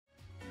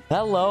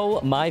Hello,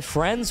 my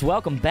friends.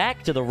 Welcome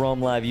back to the Roam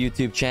Live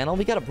YouTube channel.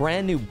 We got a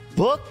brand new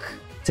book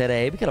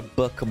today. We got a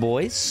book,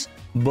 boys.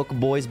 Book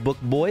boys.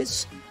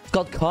 It's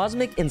called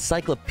Cosmic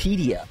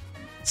Encyclopedia.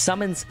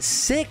 Summons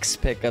 6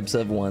 pickups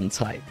of one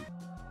type.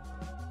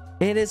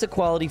 It is a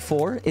quality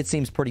 4. It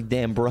seems pretty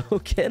damn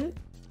broken,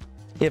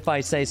 if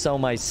I say so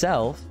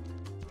myself.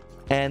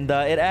 And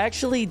it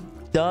actually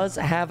does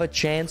have a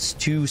chance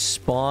to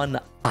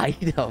spawn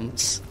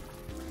items.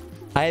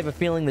 I have a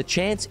feeling the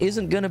chance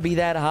isn't going to be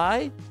that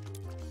high.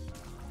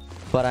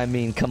 But I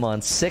mean, come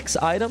on, 6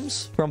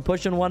 items from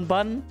pushing one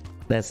button?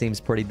 That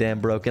seems pretty damn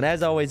broken.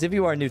 As always, if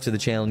you are new to the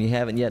channel and you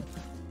haven't yet,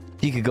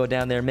 you could go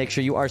down there and make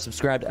sure you are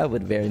subscribed. I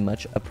would very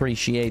much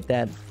appreciate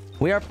that.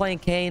 We are playing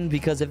Kane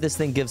because if this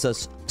thing gives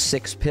us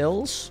 6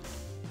 pills,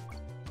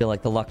 I feel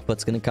like the luck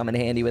foot's going to come in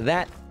handy with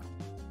that.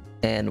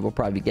 And we'll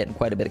probably be getting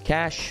quite a bit of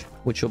cash,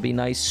 which will be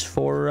nice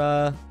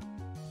for,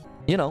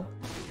 you know.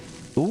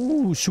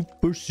 Ooh,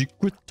 super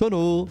secret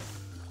tunnel.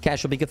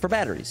 Cash will be good for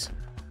batteries.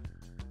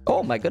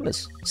 Oh my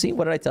goodness. See,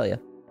 what did I tell you?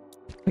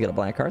 We got a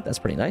black heart. That's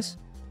pretty nice.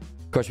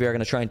 Of course, we are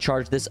going to try and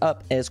charge this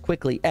up as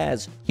quickly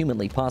as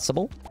humanly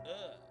possible.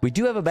 We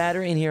do have a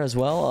battery in here as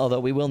well, although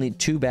we will need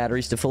 2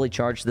 batteries to fully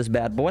charge this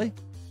bad boy.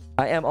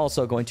 I am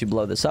also going to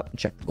blow this up and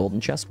check the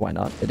golden chest. Why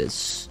not? It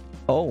is...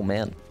 Oh,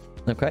 man.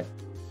 Okay.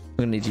 I'm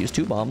going to need to use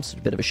 2 bombs. A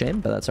bit of a shame,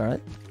 but that's all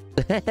right.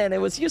 And it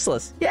was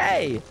useless.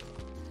 Yay!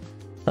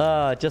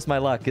 Just my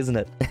luck, isn't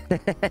it?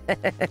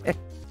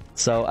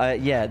 So,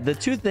 yeah, the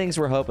 2 things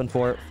we're hoping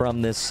for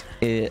from this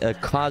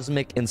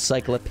Cosmic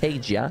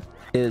Encyclopedia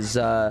is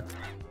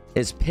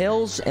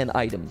pills and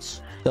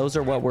items. Those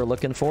are what we're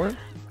looking for.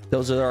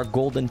 Those are our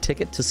golden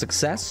ticket to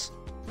success.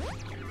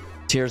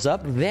 Cheers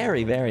up.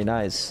 Very, very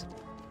nice.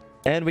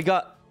 And we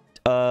got,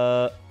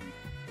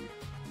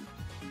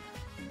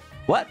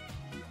 what?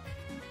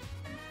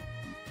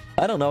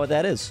 I don't know what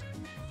that is.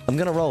 I'm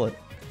gonna roll it.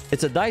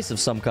 It's a dice of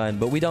some kind,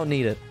 but we don't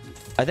need it.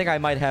 I think I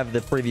might have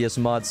the previous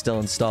mod still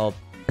installed.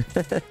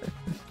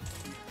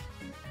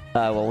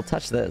 Well, we'll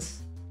touch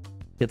this.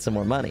 Get some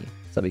more money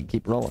so we can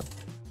keep rolling.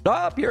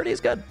 Oh, purity is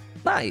good.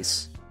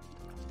 Nice.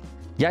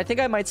 Yeah, I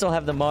think I might still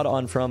have the mod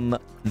on from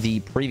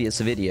the previous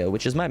video,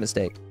 which is my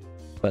mistake.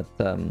 But,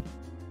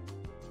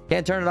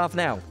 can't turn it off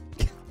now.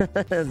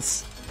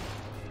 Because,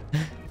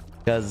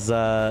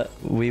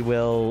 we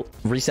will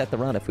reset the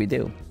run if we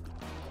do.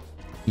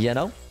 You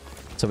know?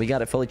 So we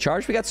got it fully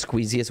charged. We got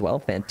Squeezy as well.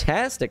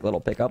 Fantastic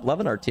little pickup.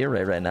 Loving our tier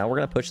rate right now. We're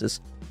going to push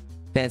this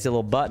fancy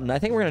little button. I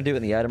think we're going to do it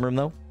in the item room,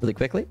 though, really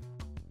quickly.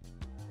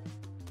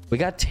 We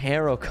got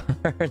tarot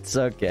cards.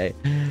 Okay.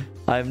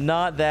 I'm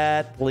not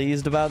that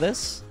pleased about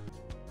this.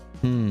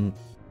 I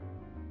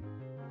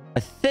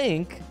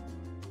think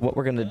what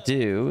we're going to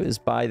do is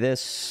buy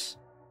this.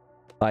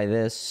 Buy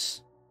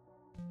this.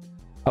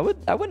 I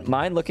wouldn't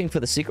mind looking for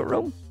the secret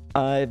room.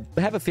 I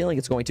have a feeling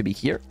it's going to be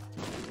here.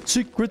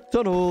 Secret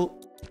tunnel.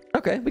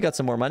 Okay, we got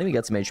some more money. We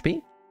got some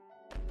HP.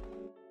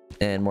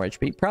 And more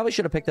HP. Probably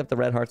should have picked up the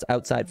red hearts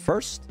outside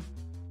first.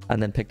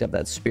 And then picked up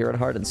that spirit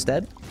heart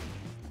instead.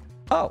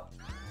 Oh.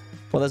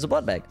 Well, there's a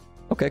blood bag.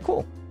 Okay,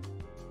 cool.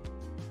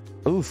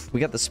 Oof, we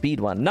got the speed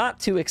one. Not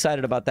too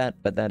excited about that,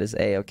 but that is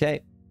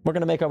A-okay. We're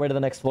going to make our way to the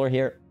next floor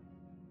here.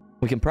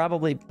 We can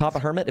probably pop a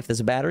hermit. If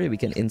there's a battery, we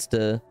can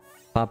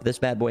insta-pop this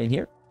bad boy in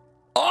here.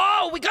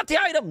 Oh, we got the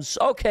items!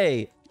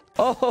 Okay.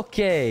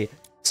 Okay.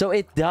 So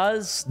it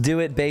does do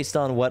it based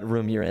on what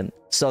room you're in.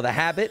 So the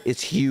habit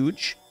is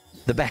huge.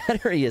 The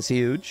battery is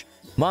huge.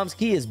 Mom's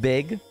key is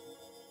big.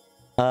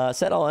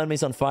 Set all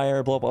enemies on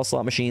fire. Blow up all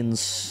slot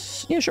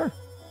machines. Yeah, sure.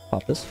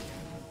 Pop this.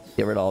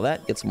 Get rid of all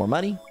that. Get some more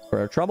money for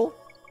our trouble.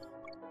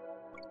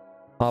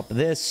 Pop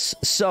this.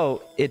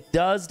 So it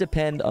does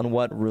depend on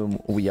what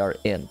room we are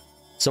in.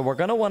 So we're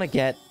going to want to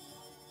get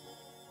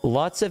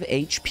lots of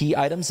HP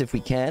items if we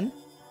can.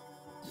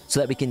 So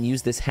that we can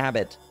use this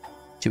habit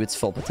to its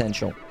full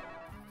potential.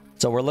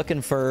 So we're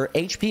looking for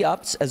HP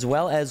ups as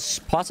well as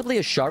possibly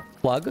a sharp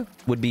plug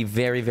would be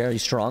very, very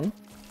strong.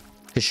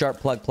 Because sharp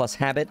plug plus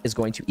habit is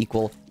going to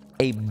equal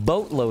a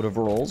boatload of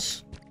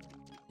rolls.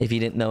 If you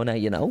didn't know, now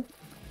you know.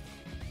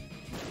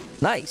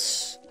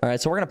 Nice. All right,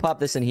 so we're going to pop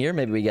this in here.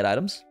 Maybe we get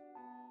items.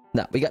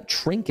 No, we got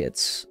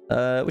trinkets,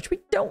 which we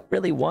don't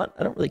really want.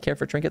 I don't really care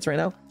for trinkets right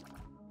now.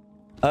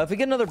 If we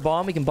get another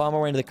bomb, we can bomb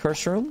our way into the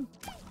curse room.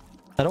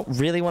 I don't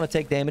really want to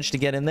take damage to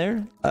get in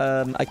there.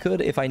 I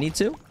could if I need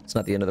to. It's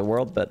not the end of the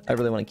world, but I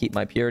really want to keep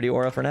my purity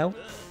aura for now.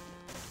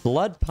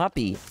 Blood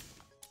puppy.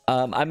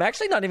 I'm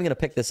actually not even going to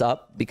pick this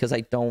up because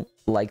I don't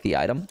like the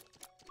item.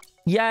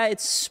 Yeah,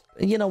 it's...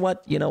 You know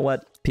what? You know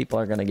what? People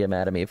are going to get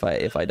mad at me if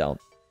I don't.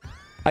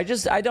 I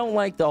don't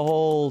like the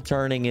whole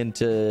turning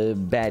into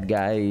bad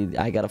guy,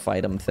 I gotta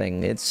fight him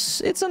thing. It's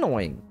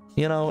annoying.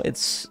 You know,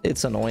 it's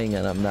annoying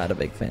and I'm not a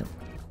big fan.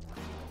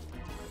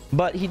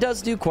 But he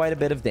does do quite a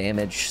bit of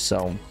damage,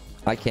 so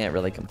I can't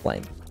really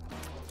complain.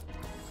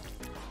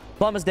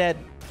 Plum is dead.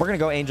 We're going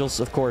to go angels,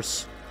 of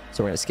course.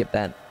 So we're going to skip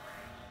that.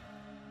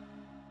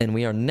 And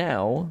we are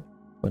now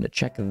going to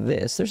check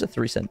this. There's a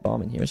 3-cent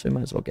bomb in here, so we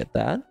might as well get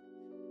that.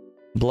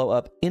 Blow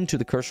up into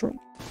the curse room.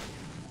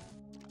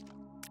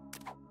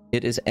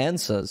 It is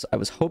Ansa's. I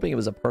was hoping it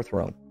was a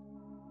Perthro.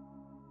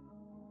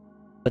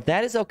 But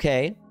that is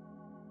okay.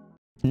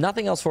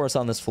 Nothing else for us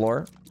on this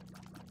floor.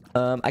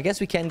 I guess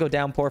we can go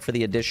downpour for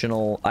the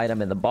additional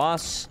item in the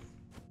boss.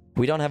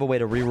 We don't have a way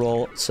to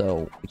reroll,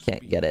 so we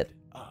can't get it.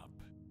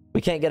 We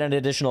can't get an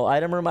additional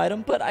item room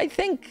item, but I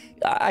think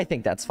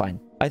that's fine.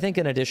 I think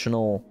an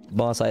additional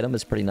boss item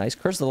is pretty nice.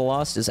 Curse of the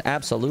Lost is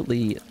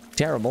absolutely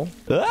terrible.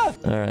 Ah!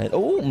 All right.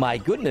 Oh my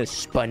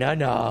goodness,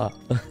 banana.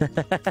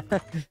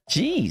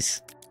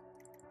 Jeez.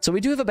 So we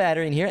do have a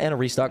battery in here and a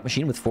restock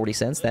machine with 40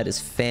 cents. That is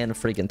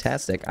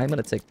fan-freaking-tastic. I'm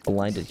going to take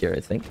Blinded here, I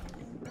think.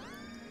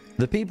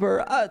 The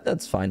Peeper,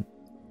 that's fine.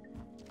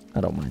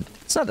 I don't mind.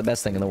 It's not the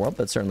best thing in the world,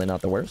 but certainly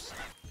not the worst.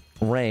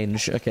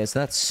 Range. Okay, so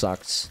that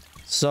sucks.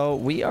 So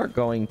we are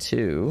going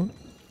to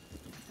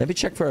maybe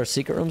check for our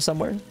secret room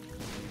somewhere.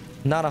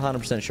 Not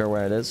 100% sure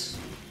where it is.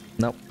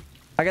 Nope.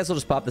 I guess we'll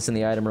just pop this in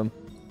the item room.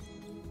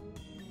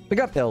 We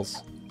got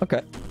pills.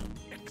 Okay.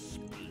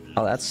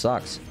 Oh, that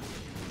sucks.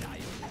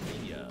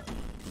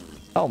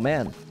 Oh,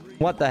 man.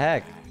 What the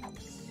heck?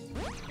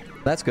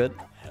 That's good.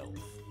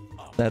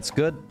 That's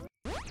good.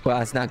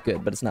 Well, it's not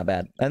good, but it's not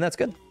bad. And that's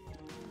good.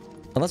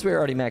 Unless we were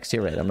already maxed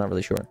here, right? I'm not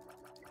really sure.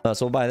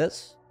 So we'll buy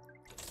this.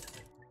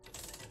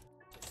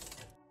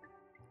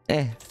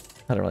 I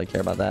don't really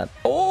care about that.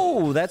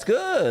 Oh, that's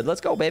good.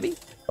 Let's go, baby.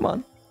 Come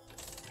on.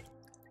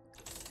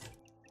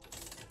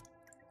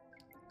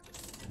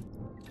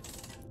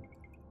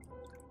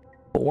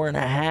 Four and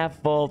a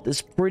half volt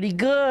is pretty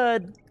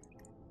good.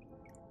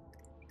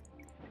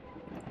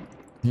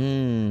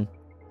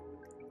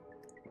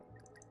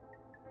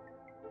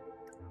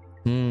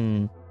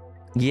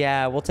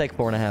 Yeah, we'll take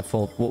 4.5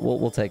 volt.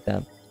 We'll take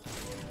that.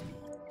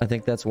 I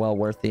think that's well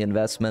worth the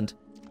investment.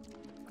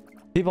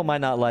 People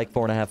might not like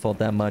 4.5 volt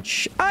that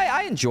much.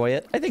 I enjoy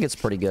it. I think it's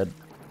pretty good.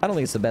 I don't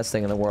think it's the best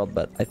thing in the world,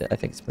 but I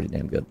think it's pretty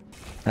damn good.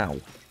 Ow.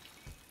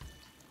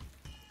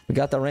 We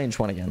got the range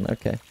one again.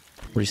 Okay.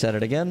 Reset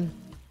it again.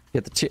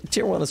 Get the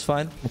tier 1 is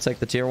fine. We'll take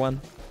the tier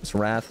 1. This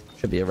Wrath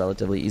should be a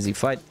relatively easy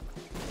fight.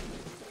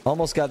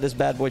 Almost got this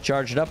bad boy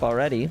charged up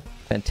already.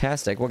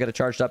 Fantastic. We'll get it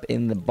charged up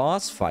in the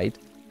boss fight.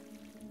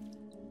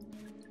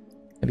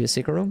 Maybe a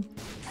secret room?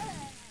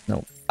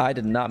 No. I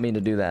did not mean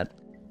to do that.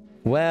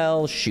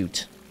 Well,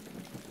 shoot.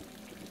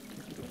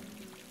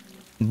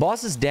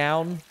 Boss is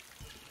down.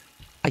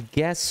 I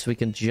guess we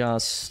can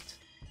just...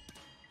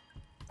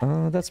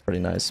 Oh, that's pretty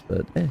nice,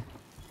 but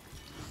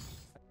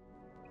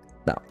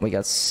No, we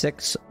got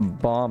 6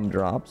 bomb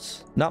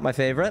drops. Not my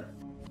favorite.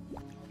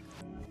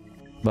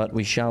 But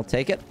we shall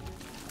take it.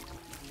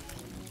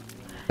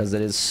 Because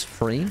it is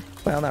free.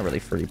 Well, not really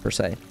free per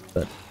se,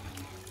 but...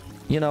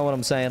 You know what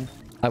I'm saying?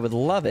 I would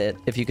love it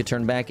if you could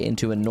turn back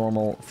into a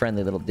normal,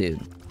 friendly little dude.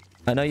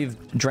 I know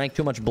you've drank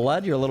too much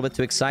blood. You're a little bit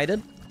too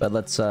excited. But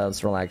let's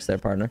relax there,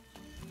 partner.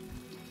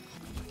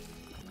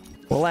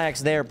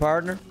 Relax there,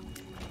 partner.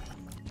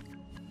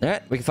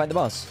 Alright, we can fight the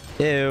boss.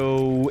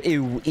 Ew,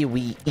 ew,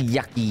 ewy,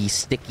 yucky,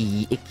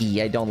 sticky,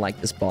 icky. I don't like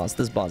this boss.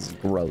 This boss is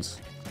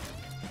gross.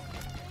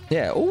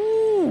 Yeah,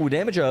 ooh,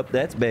 damage up.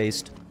 That's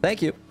based.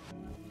 Thank you.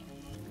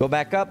 Go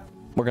back up.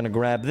 We're gonna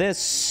grab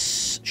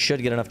this.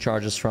 Should get enough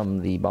charges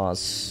from the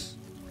boss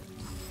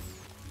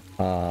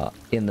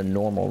in the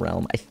normal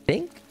realm, I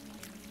think.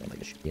 I don't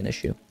think it should be an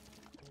issue.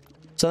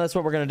 So that's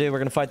what we're going to do. We're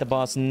going to fight the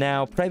boss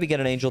now. Pray we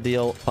get an angel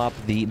deal. Pop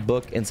the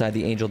book inside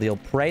the angel deal.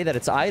 Pray that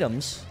it's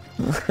items.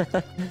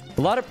 A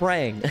lot of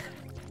praying.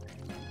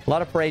 A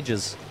lot of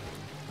prages.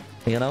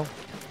 You know?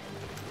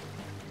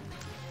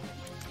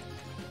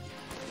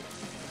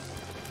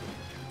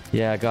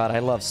 Yeah, God, I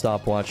love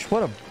stopwatch.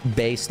 What a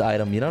based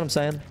item. You know what I'm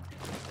saying?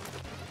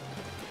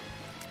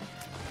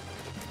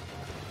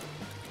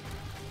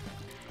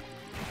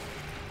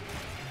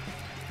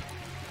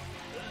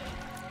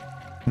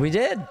 We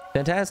did.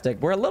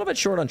 Fantastic. We're a little bit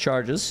short on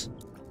charges.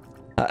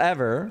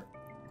 However...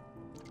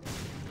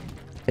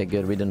 Okay,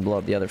 good. We didn't blow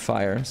up the other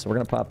fire. So we're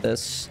going to pop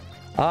this.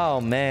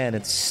 Oh, man.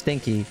 It's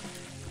stinky.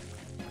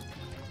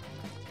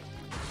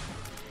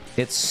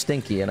 It's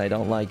stinky, and I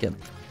don't like it.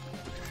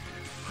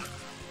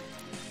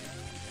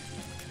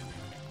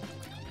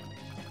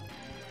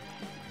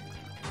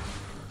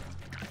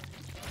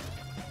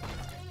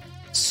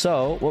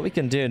 So, what we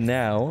can do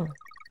now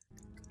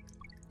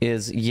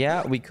is,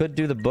 yeah, we could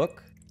do the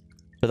book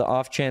for the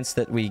off chance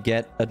that we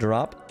get a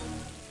drop.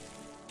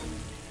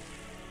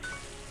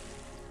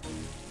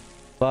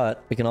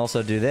 But we can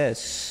also do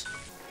this.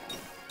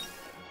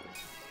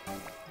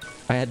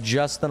 I had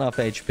just enough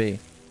HP.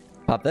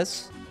 Pop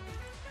this.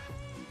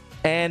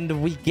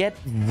 And we get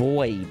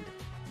Void.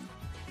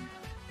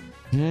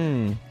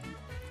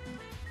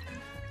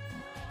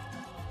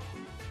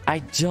 I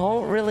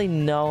don't really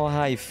know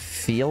how I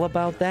feel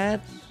about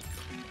that.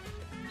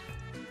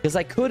 Because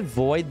I could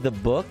void the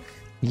book.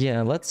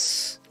 Yeah,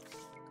 let's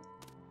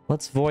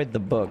void the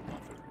book.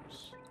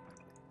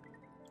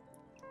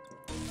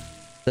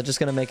 Is that just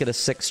going to make it a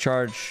 6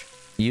 charge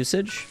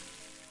usage?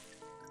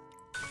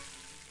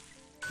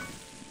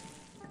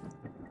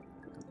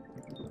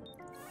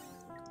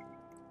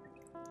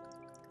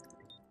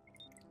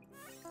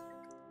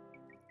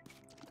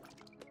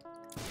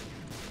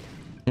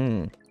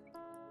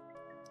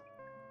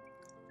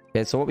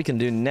 Okay, so what we can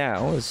do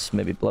now is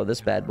maybe blow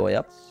this bad boy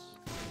up.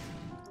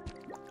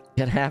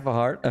 Get half a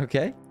heart.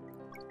 Okay.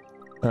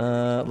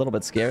 A little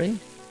bit scary.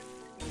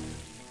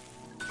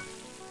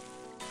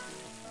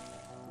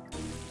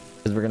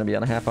 Because we're going to be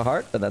on a half a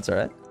heart, but that's all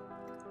right.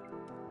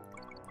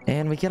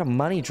 And we get a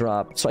money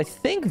drop. So I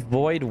think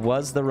Void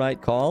was the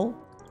right call.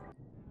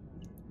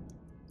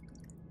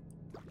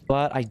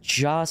 But I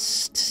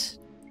just...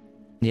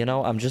 You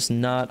know, I'm just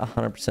not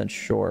 100%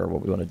 sure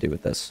what we want to do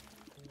with this.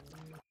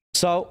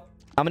 So,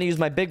 I'm going to use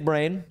my big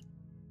brain.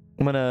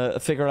 I'm going to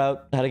figure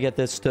out how to get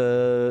this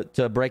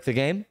to break the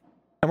game.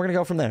 And we're going to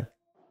go from there.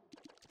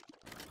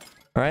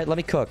 Alright, let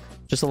me cook.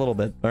 Just a little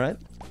bit, alright?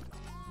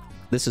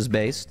 This is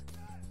based.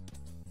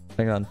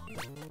 Hang on.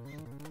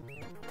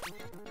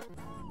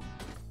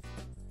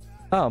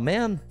 Oh,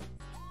 man.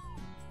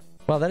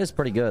 Wow, that is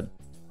pretty good.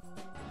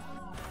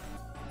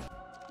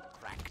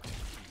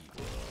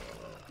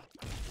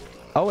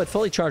 Oh, it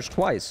fully charged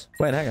twice.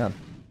 Wait, hang on.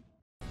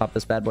 Pop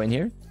this bad boy in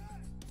here.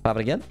 Pop it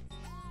again.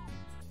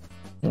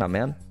 Oh,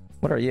 man.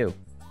 What are you?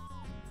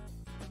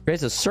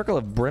 Creates a circle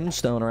of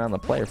brimstone around the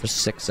player for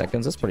 6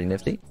 seconds. That's pretty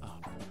nifty.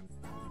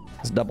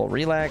 It's double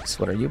relax.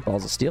 What are you?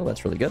 Balls of steel.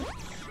 That's really good.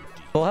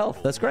 Full health.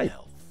 That's great.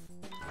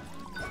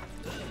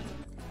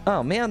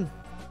 Oh, man.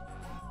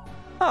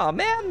 Oh,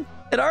 man.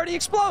 It already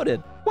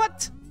exploded.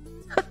 What?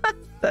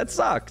 That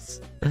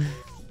sucks.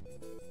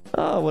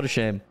 Oh, what a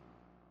shame.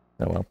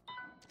 Oh, well.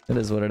 It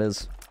is what it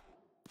is.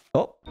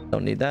 Oh,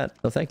 don't need that.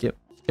 No, thank you.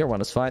 Tier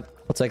 1 is fine.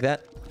 I'll take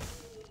that.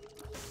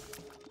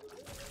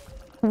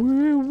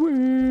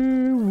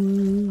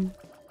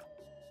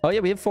 Oh, yeah,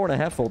 we have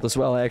 4.5 volt as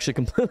well. I actually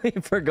completely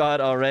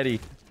forgot already.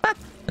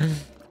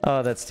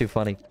 Oh, that's too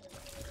funny.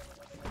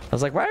 I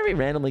was like, why are we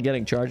randomly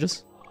getting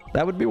charges?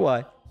 That would be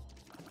why.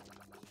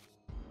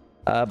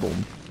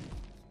 Boom.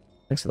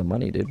 Thanks for the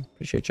money, dude.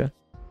 Appreciate you.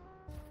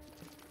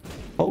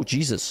 Oh,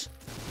 Jesus.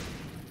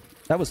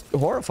 That was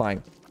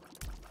horrifying.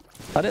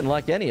 I didn't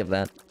like any of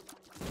that.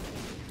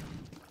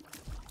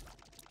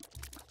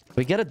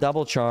 We get a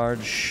double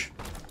charge.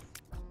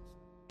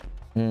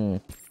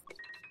 I'm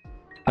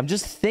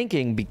just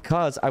thinking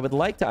because I would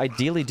like to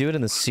ideally do it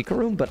in the secret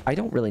room, but I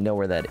don't really know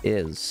where that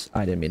is.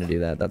 I didn't mean to do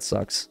that. That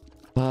sucks.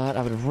 But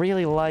I would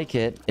really like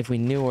it if we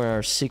knew where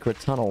our secret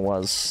tunnel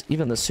was.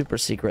 Even the super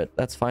secret.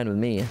 That's fine with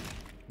me.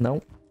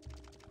 No.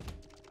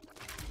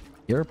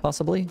 Here,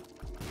 possibly?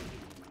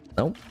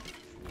 No.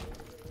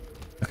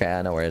 Okay,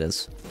 I know where it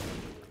is.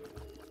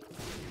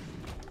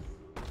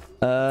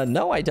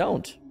 No, I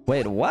don't.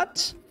 Wait,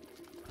 what?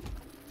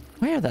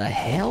 Where the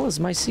hell is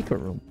my secret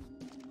room?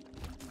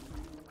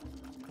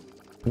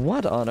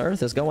 What on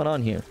earth is going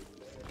on here?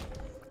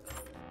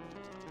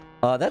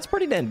 That's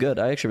pretty damn good.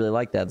 I actually really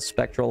like that.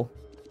 Spectral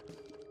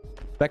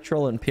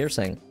and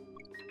piercing.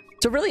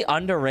 It's a really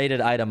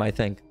underrated item, I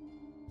think.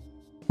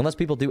 Unless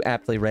people do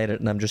aptly rate it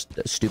and I'm just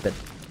stupid.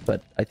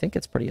 But I think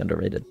it's pretty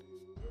underrated.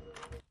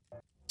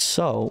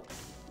 So,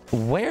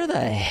 where the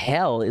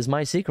hell is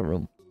my secret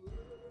room?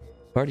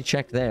 I've already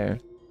checked there.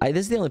 This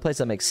is the only place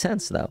that makes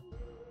sense, though.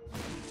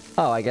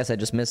 Oh, I guess I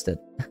just missed it.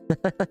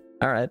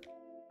 Alright.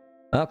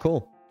 Oh,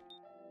 cool.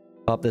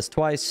 Pop this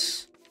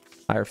twice.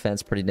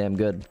 Hierophant's pretty damn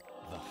good.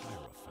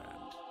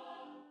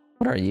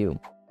 What are you?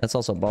 That's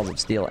also balls of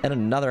steel. And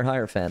another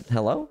Hierophant.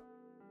 Hello?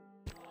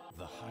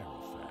 The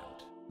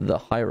Hierophant. The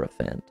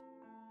Hierophant.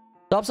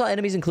 Stops all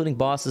enemies, including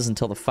bosses,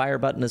 until the fire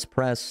button is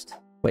pressed.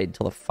 Wait,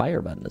 until the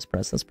fire button is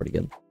pressed. That's pretty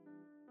good.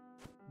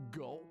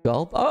 Gulp.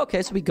 Gulp. Oh,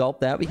 okay, so we gulp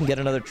that. We can get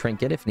another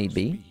trinket if need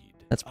be.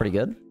 That's pretty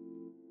good.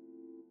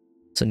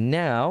 So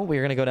now we're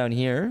going to go down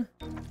here.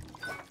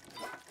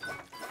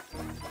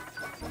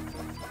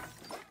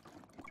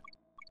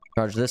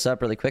 Charge this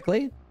up really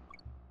quickly.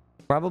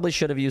 Probably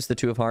should have used the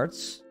 2 of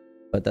hearts,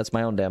 but that's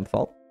my own damn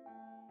fault.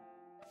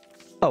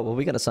 Oh, well,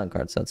 we got a sun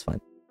card, so that's fine.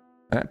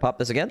 All right, pop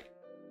this again.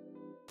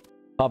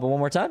 Pop it one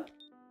more time.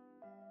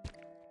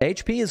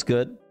 HP is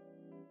good.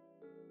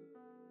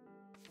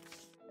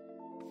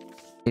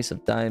 Ace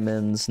of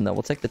diamonds. No,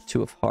 we'll take the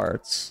 2 of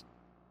hearts.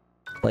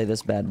 Play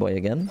this bad boy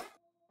again.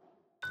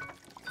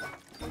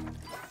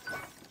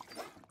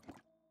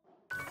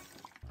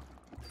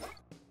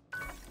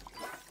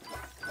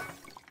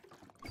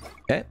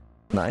 Okay,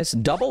 nice.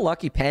 Double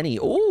lucky penny.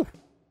 Ooh!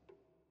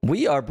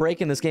 We are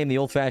breaking this game the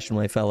old-fashioned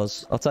way,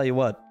 fellas. I'll tell you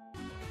what.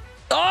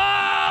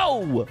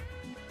 Oh!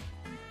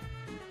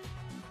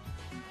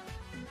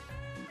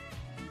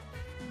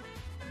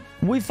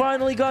 We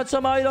finally got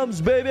some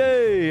items,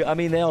 baby! I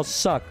mean, they all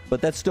suck,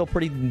 but that's still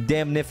pretty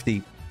damn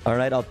nifty.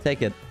 Alright, I'll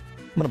take it.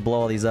 I'm gonna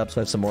blow all these up so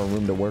I have some more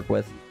room to work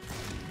with.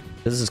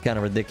 This is kind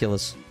of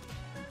ridiculous.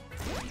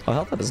 Oh,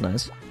 health up is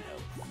nice.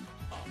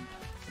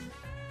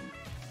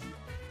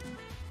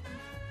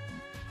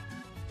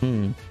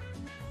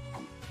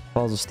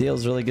 Balls of steel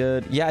is really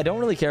good. Yeah, I don't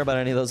really care about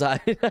any of those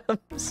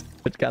items,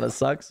 which kind of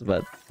sucks,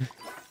 but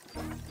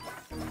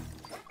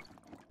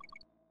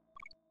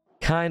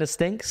kind of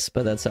stinks,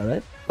 but that's all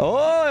right. Oh,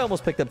 I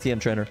almost picked up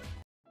TM Trainer.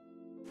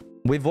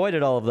 We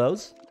voided all of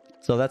those,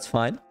 so that's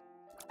fine.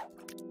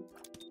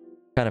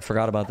 Kind of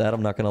forgot about that,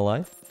 I'm not gonna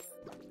lie.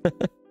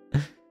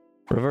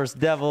 Reverse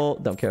devil.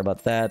 Don't care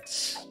about that.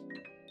 Is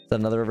that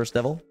another reverse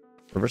devil?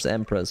 Reverse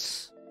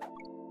empress.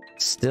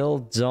 Still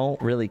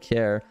don't really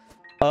care.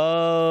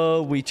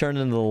 Oh, we turned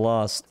into the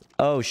lost.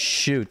 Oh,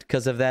 shoot.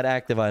 Because of that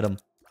active item.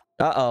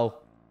 Uh-oh.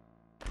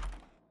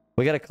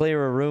 We gotta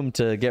clear a room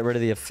to get rid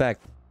of the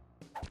effect.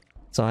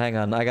 So hang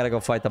on. I gotta go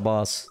fight the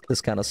boss.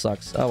 This kind of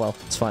sucks. Oh, well.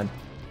 It's fine.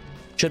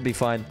 Should be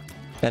fine.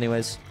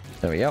 Anyways.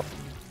 There we go.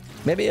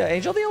 Maybe an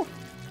angel deal?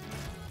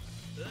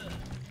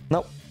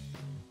 Nope.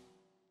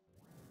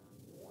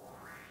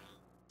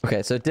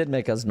 Okay, so it did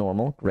make us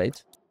normal.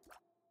 Great.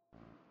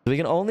 We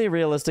can only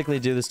realistically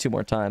do this 2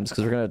 more times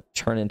because we're going to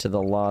turn into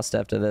the lost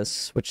after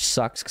this, which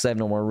sucks because I have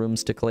no more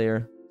rooms to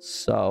clear.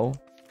 So...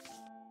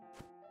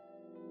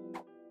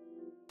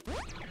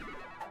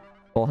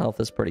 full health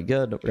is pretty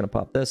good. We're going to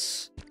pop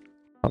this.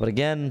 Pop it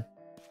again.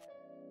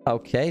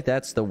 Okay,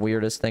 that's the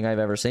weirdest thing I've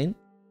ever seen.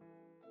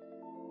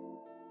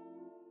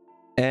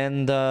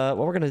 And what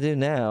we're going to do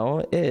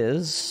now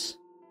is...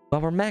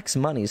 well, we're max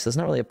money, so there's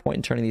not really a point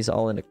in turning these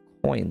all into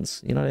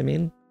coins. You know what I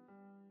mean?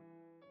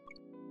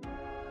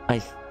 I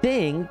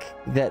think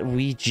that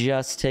we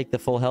just take the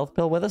full health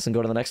pill with us and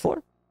go to the next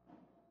floor.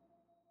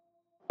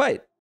 Wait,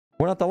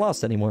 we're not the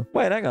lost anymore.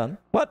 Wait, hang on.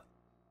 What?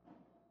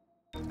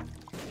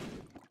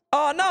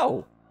 Oh,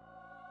 no!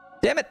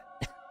 Damn it!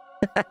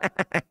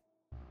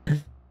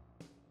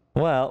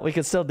 Well, we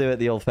could still do it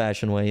the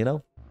old-fashioned way, you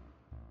know?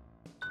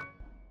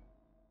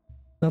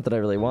 Not that I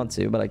really want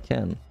to, but I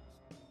can.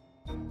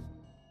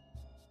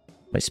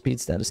 My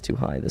speed stat is too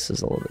high. This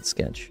is a little bit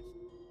sketch.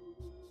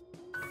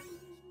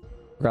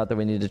 Forgot that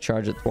we need to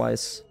charge it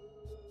twice.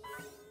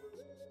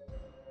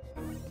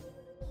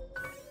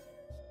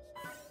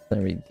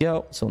 There we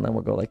go. So then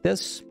we'll go like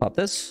this. Pop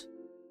this.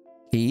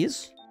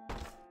 Keys.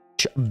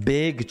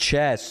 Big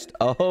chest.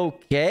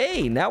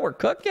 Okay, now we're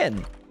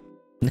cooking.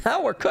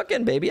 Now we're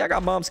cooking, baby. I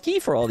got mom's key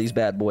for all these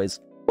bad boys.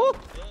 Woo.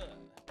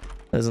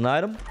 There's an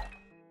item.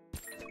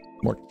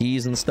 More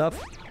keys and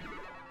stuff.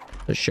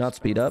 The shot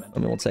speed up. I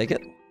mean, we'll take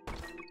it.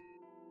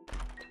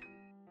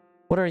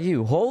 What are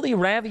you? Holy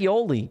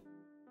ravioli.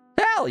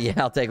 Hell yeah,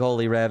 I'll take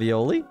holy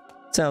ravioli.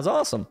 Sounds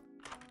awesome.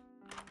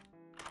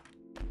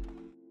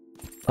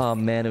 Oh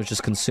man, it was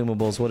just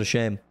consumables. What a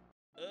shame.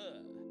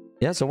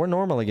 Yeah, so we're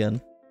normal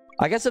again.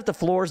 I guess if the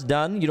floor's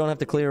done, you don't have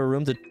to clear a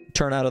room to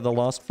turn out of the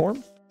lost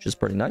form, which is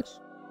pretty nice.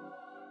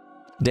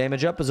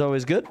 Damage up is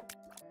always good.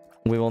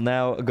 We will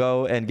now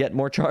go and get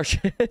more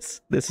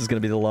charges. This is going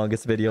to be the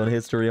longest video in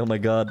history. Oh my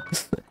god.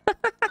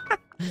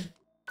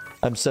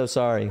 I'm so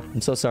sorry.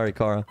 I'm so sorry,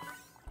 Chara.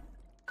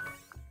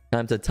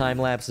 Time to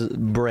time-lapse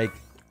break.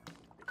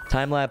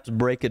 Time-lapse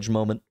breakage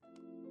moment.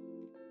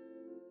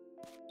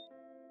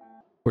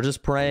 We're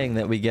just praying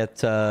that we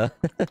get, we're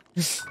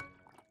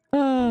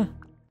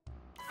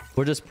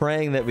just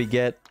praying that we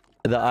get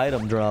the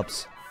item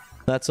drops.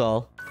 That's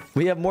all.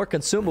 We have more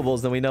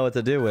consumables than we know what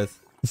to do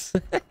with.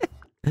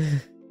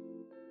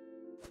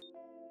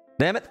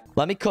 Damn it.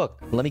 Let me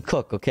cook. Let me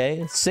cook,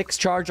 okay? 6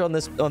 charge on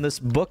this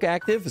book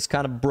active is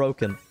kind of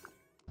broken.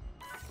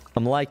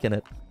 I'm liking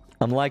it.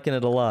 I'm liking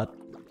it a lot.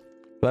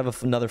 Do I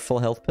have another full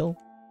health pill?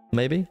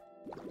 Maybe?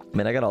 I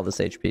mean, I got all this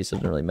HP, so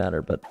it doesn't really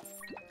matter, but...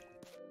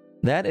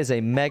 that is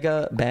a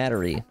mega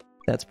battery.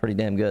 That's pretty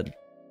damn good.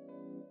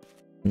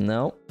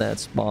 No,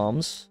 that's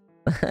bombs.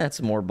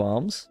 That's more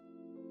bombs.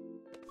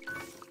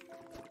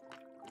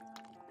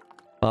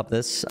 Pop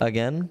this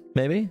again,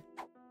 maybe?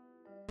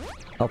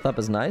 Health up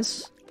is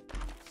nice.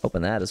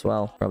 Open that as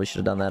well. Probably should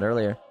have done that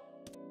earlier.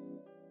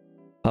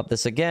 Pop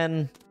this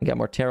again. We got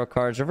more tarot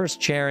cards. Reverse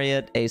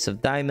chariot. Ace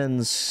of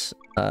diamonds.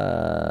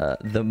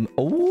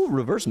 Oh,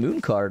 reverse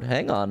moon card.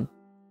 Hang on.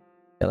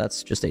 Yeah,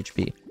 that's just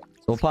HP.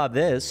 So we'll pop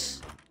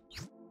this.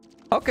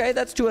 Okay,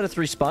 that's 2 out of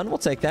 3 spun. We'll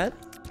take that.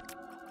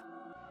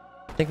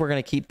 I think we're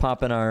gonna keep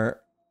popping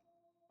our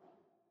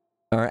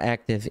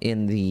active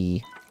in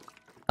the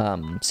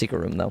secret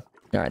room though.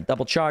 All right,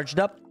 double charged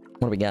up.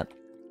 What do we got?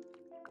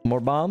 More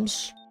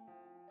bombs.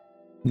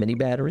 Mini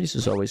batteries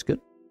is always good.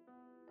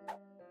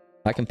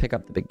 I can pick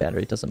up the big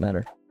battery. It doesn't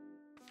matter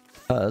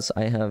because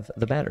I have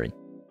the battery.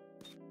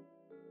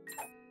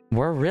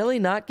 We're really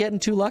not getting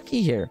too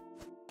lucky here.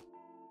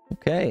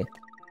 Okay.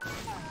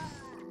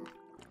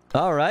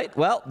 All right.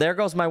 Well, there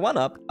goes my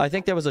 1-up. I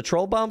think there was a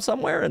troll bomb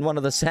somewhere in one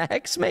of the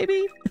sacks,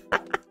 maybe?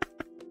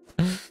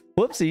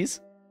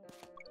 Whoopsies.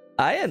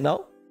 I didn't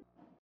know.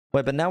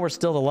 Wait, but now we're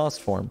still the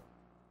lost form.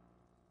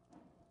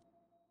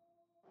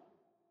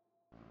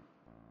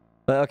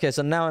 But okay,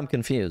 so now I'm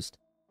confused.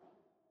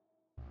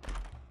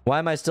 Why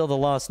am I still the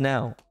lost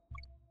now?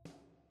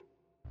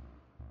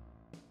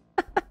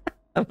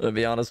 I'm gonna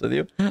be honest with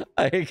you.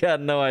 I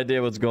got no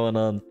idea what's going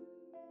on.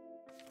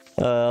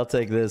 I'll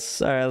take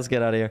this. All right, let's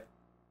get out of here.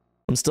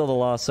 I'm still the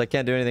lost, so I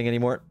can't do anything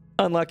anymore.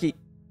 Unlucky.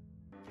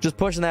 Just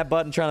pushing that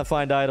button, trying to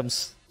find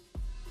items.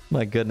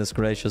 My goodness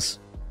gracious.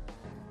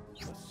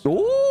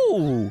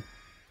 Ooh!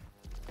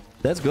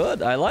 That's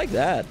good. I like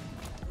that.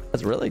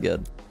 That's really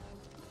good.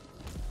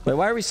 Wait,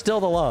 why are we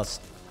still the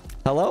lost?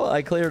 Hello?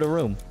 I cleared a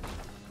room.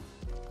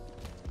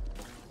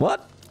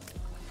 What?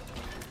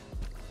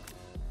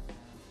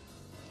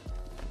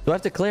 Do I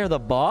have to clear the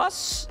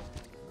boss?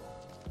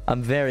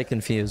 I'm very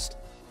confused.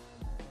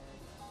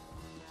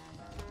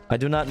 I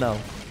do not know.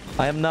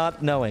 I am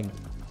not knowing.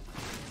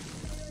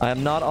 I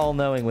am not all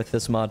knowing with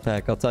this mod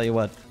pack, I'll tell you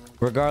what.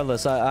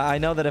 Regardless, I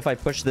know that if I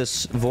push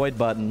this void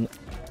button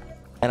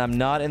and I'm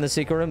not in the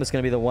secret room, it's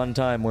going to be the one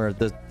time where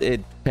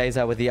it pays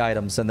out with the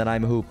items and then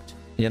I'm hooped,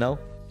 you know?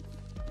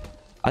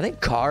 I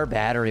think car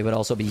battery would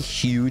also be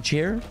huge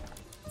here.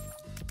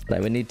 But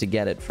I would need to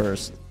get it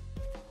first.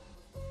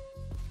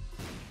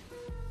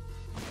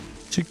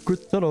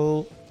 Secret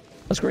tunnel.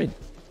 That's great.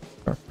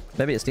 Or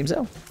maybe a Steam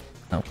sale?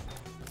 No.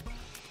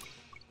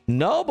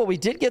 No, but we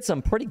did get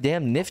some pretty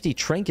damn nifty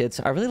trinkets.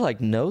 I really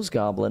like Nose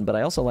Goblin, but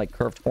I also like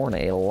Curved Horn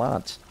a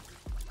lot.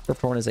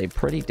 Curved Horn is a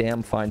pretty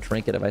damn fine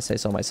trinket, if I say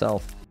so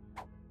myself.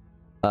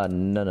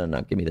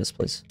 No. Give me this,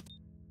 please.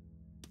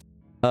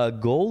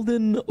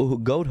 Golden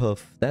Goat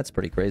Hoof. That's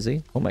pretty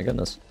crazy. Oh my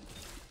goodness.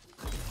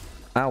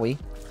 Owie.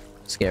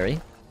 Scary.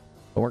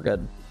 But we're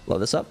good. Blow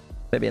this up.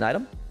 Maybe an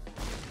item?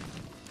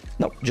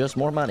 Nope, just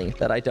more money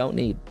that I don't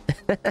need.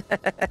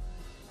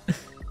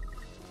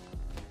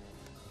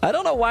 I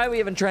don't know why we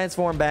haven't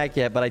transformed back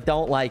yet, but I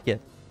don't like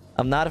it.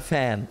 I'm not a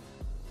fan.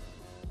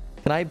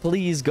 Can I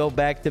please go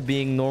back to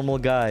being normal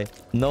guy?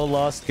 No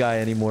lost guy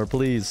anymore,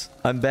 please.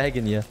 I'm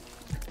begging you.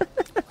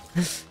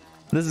 This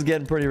is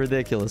getting pretty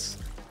ridiculous.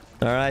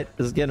 All right,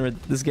 this is getting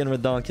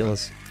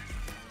redonkulous.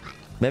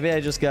 Maybe I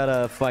just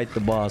gotta fight the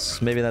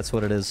boss. Maybe that's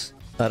what it is.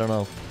 I don't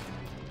know.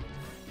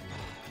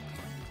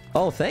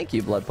 Oh, thank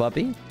you, Blood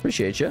Puppy.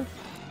 Appreciate you.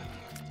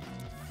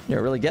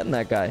 You're really getting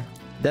that guy.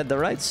 Dead to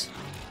rights.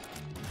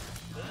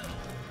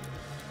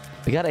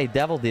 We got a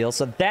devil deal,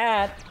 so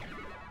that...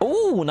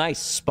 Oh, nice.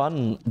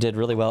 Spun did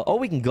really well. Oh,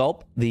 we can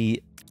gulp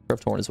the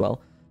Curved Horn as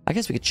well. I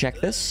guess we could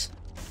check this.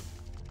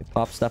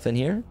 Pop stuff in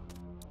here.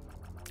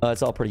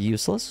 It's all pretty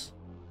useless.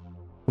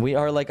 We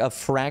are like a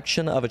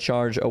fraction of a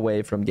charge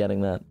away from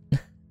getting that.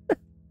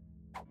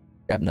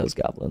 Grab Nose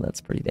Goblin. That's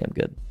pretty damn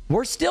good.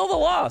 We're still the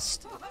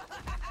lost.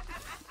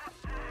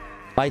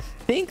 I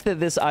think that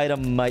this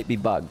item might be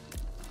bugged.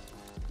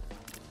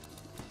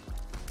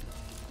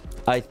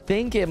 I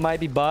think it might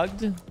be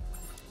bugged.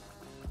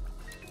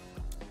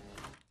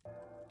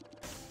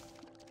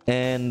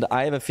 And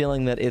I have a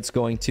feeling that it's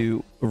going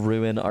to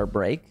ruin our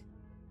break.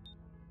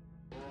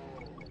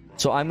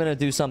 So I'm going to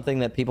do something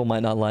that people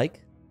might not like.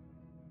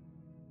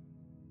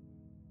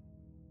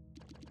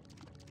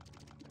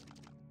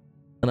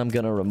 And I'm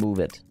going to remove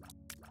it.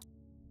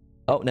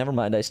 Oh, never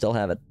mind. I still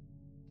have it.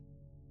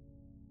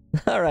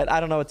 All right. I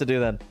don't know what to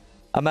do then.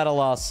 I'm at a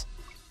loss.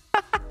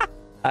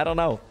 I don't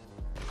know.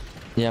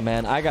 Yeah,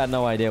 man. I got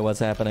no idea what's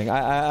happening.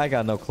 I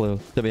got no clue,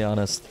 to be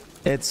honest.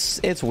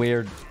 It's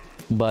weird.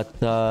 But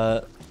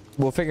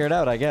we'll figure it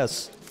out, I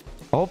guess.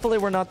 Hopefully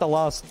we're not the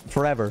lost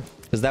forever.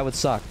 Because that would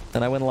suck.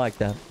 And I wouldn't like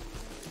that.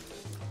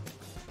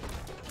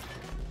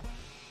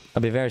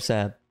 I'd be very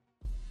sad.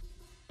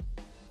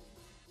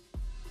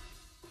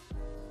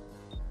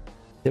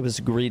 It was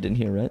greed in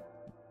here, right?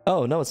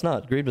 Oh, no, it's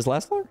not. Greed was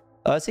last floor?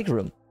 Secret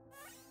room.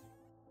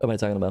 What am I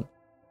talking about?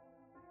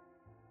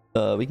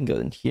 We can go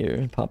in here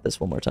and pop this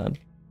one more time.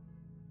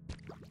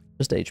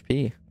 Just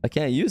HP. I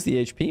can't use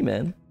the HP,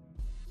 man.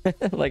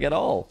 Like, at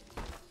all.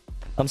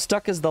 I'm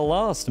stuck as the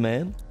lost,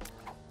 man.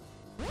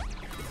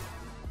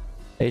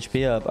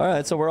 HP up.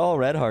 Alright, so we're all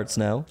red hearts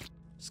now.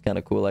 It's kind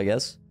of cool, I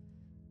guess.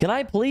 Can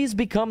I please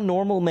become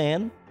normal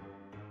man?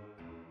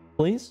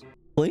 Please?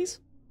 Please?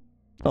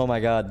 Oh my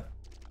god.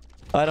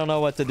 I don't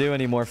know what to do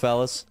anymore,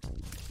 fellas.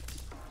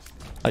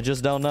 I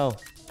just don't know.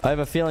 I have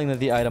a feeling that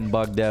the item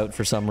bugged out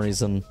for some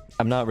reason.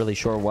 I'm not really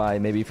sure why.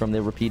 Maybe from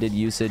the repeated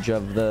usage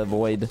of the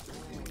void.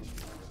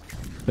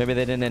 Maybe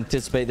they didn't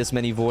anticipate this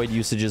many void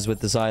usages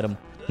with this item,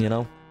 you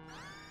know?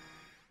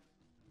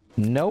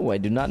 No, I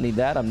do not need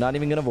that. I'm not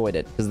even going to void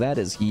it, because that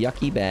is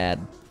yucky bad.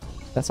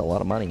 That's a lot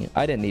of money.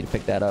 I didn't need to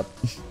pick that up.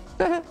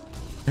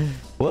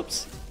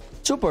 Whoops.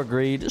 Super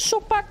greed.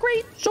 Super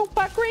greed.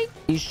 Super greed.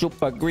 He's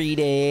super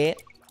greedy.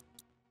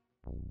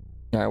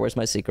 Alright, where's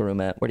my secret room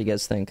at? What do you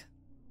guys think?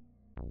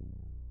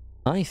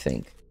 I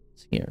think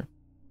it's here.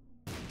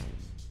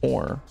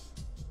 Or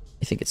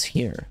I think it's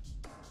here.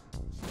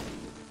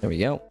 There we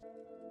go.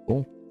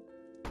 Cool.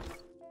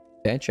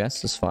 Okay,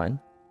 chest is fine.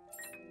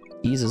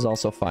 Keys is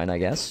also fine, I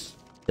guess.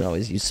 You can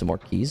always use some more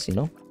keys, you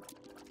know?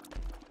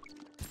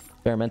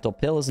 Experimental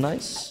pill is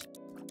nice.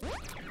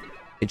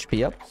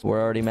 HP up.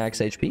 We're already max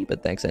HP,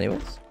 but thanks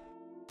anyways.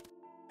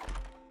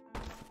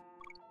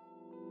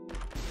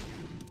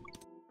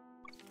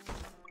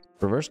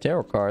 Reverse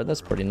tarot card, that's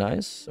pretty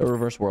nice. A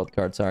reverse world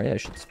card, sorry, I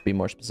should be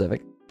more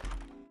specific.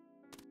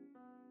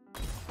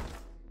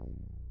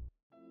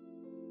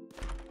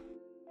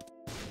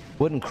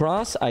 Wooden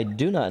cross, I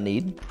do not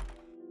need.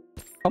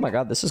 Oh my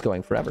god, this is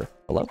going forever.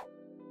 Hello?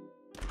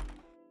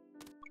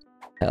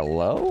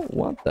 Hello?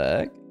 What the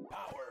heck?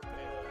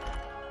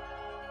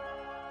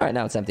 Alright,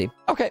 now it's empty.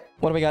 Okay,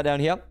 what do we got down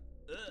here?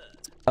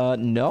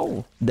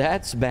 No.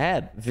 That's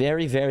bad.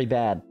 Very, very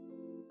bad.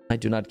 I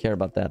do not care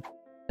about that.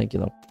 Thank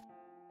you, though.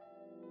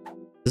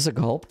 Is this a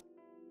gulp?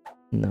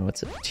 No,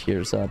 it's a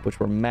tears up, which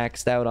we're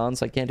maxed out on,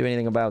 so I can't do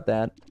anything about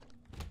that.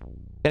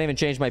 Can't even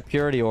change my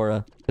purity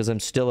aura, because I'm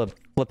still a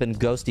flippin'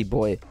 ghosty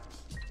boy.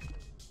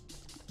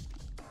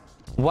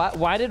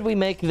 Why did we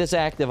make this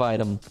active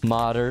item,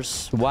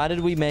 modders? Why did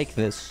we make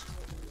this?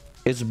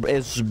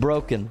 It's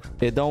broken.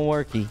 It don't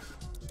worky.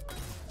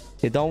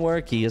 It don't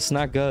worky. It's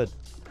not good.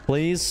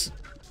 Please.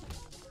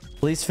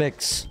 Please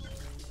fix.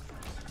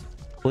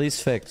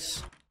 Please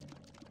fix.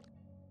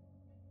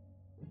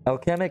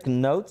 Alchemic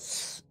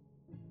notes.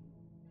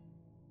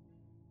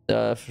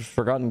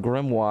 Forgotten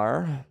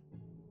grimoire.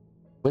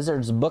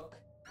 Wizard's book.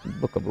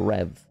 Book of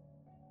Rev.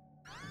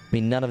 I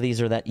mean, none of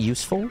these are that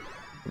useful.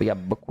 We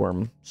got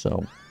bookworm,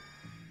 so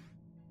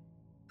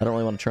I don't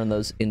really want to turn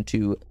those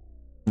into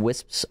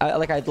wisps.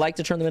 I'd like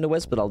to turn them into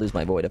wisps, but I'll lose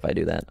my void if I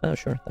do that. Oh,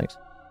 sure, thanks.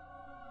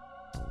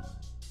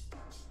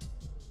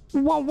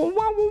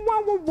 Oh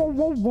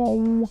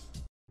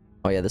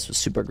yeah, this was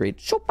super great.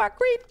 Super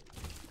great.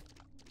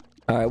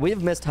 All right, we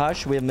have missed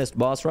Hush. We have missed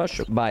Boss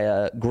Rush by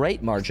a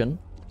great margin.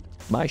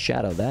 My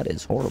shadow, that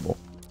is horrible.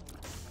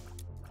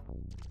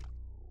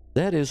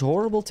 That is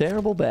horrible,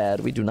 terrible, bad.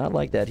 We do not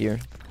like that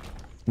here.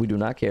 We do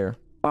not care.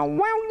 All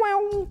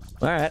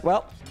right,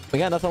 well, we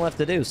got nothing left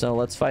to do, so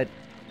let's fight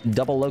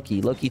double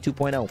Loki. Loki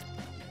 2.0.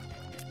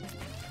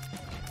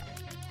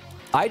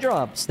 Eye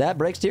drops. That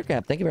breaks tier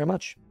cap. Thank you very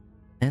much.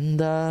 And,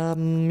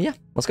 yeah,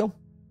 let's go.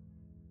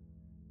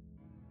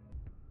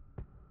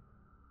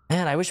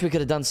 Man, I wish we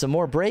could have done some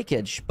more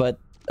breakage, but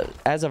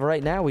as of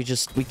right now, we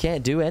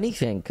can't do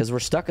anything because we're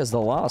stuck as the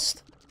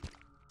Lost.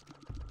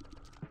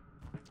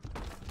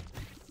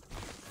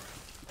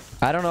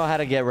 I don't know how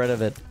to get rid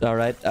of it, all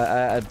right?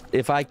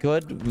 If I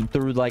could,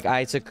 through, like,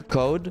 Isaac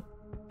code,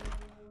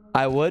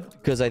 I would,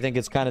 because I think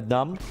it's kind of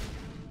dumb.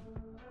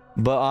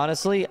 But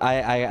honestly,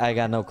 I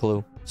got no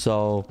clue.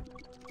 So,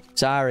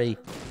 sorry.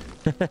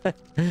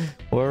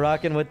 We're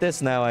rocking with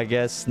this now, I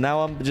guess. Now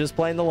I'm just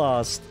playing the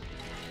Lost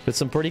with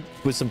some pretty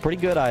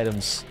good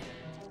items.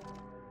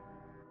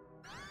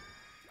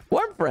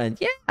 Worm Friend,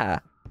 yeah.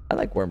 I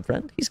like Worm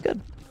Friend. He's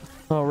good.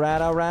 All right,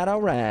 all right,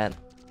 all right.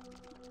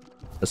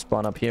 Let's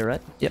spawn up here,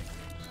 right? Yep.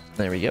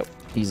 There we go.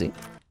 Easy.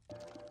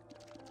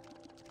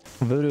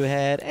 Voodoo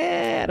head.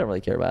 I don't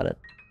really care about it.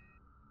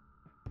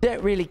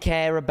 Don't really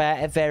care about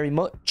it very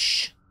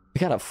much. We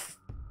got a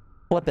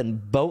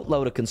flipping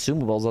boatload of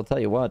consumables, I'll tell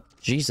you what.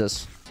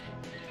 Jesus.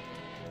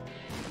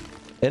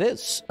 It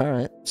is. All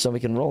right. So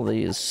we can roll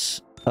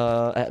these.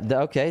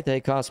 Okay,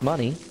 they cost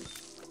money.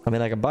 I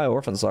mean, I can buy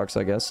orphan socks,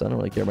 I guess. I don't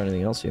really care about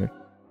anything else here.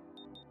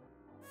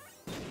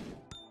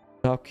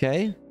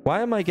 Okay.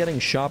 Why am I getting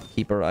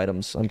shopkeeper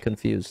items? I'm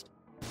confused.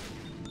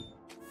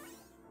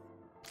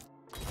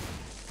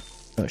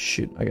 Oh,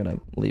 shoot. I gotta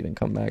leave and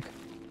come back.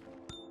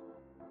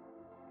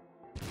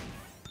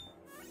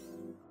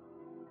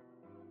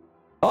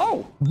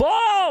 Oh!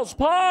 Balls!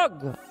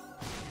 Pog!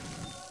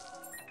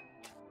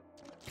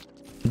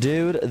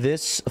 Dude,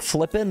 this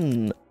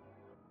flippin'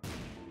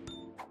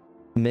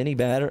 mini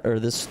batter, or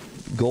this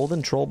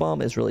golden troll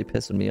bomb is really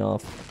pissing me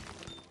off.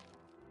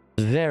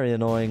 Very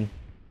annoying.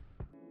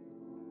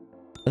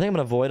 I think I'm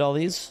gonna avoid all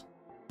these.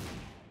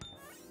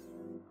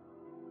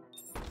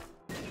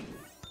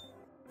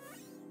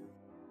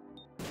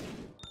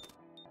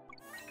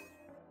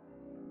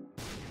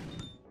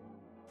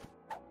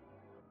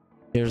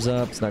 Here's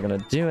up, it's not gonna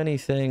do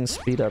anything.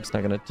 Speed up's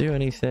not gonna do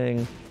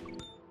anything.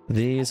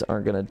 These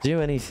aren't gonna do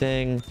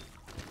anything.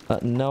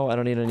 No, I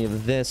don't need any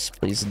of this.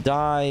 Please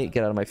die.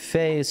 Get out of my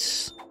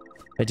face.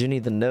 I do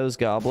need the nose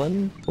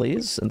goblin,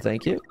 please, and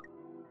thank you.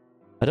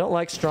 I don't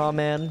like Straw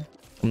Man.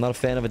 I'm not a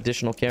fan of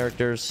additional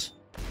characters.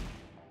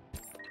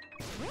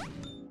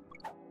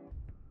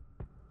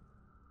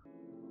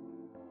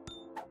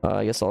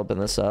 I guess I'll open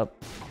this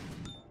up.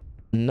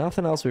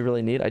 Nothing else we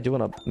really need. I do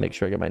want to make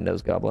sure I get my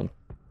nose goblin.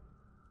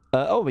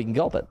 Oh, we can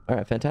gulp it. All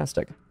right,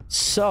 fantastic.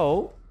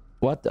 So,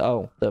 what the...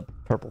 Oh, the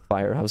purple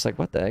fire. I was like,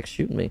 what the heck's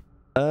shooting me?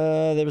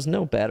 There was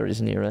no batteries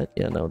in here, right?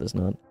 Yeah, no, there's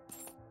not.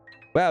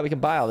 Well, we can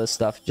buy all this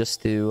stuff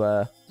just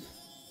to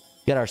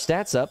get our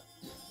stats up.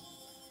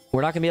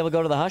 We're not going to be able to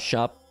go to the Hush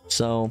shop.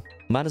 So,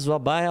 might as well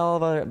buy all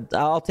of our...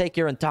 I'll take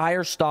your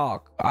entire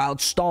stock. I'll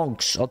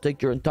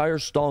take your entire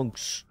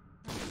stonks.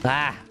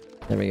 Ah,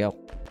 there we go.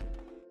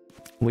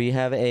 We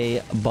have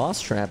a boss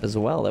trap as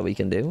well that we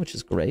can do, which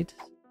is great.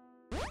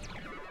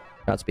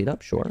 Crowd speed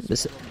up, sure.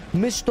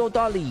 Mr.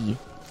 Dolly.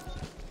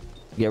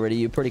 Get rid of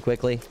you pretty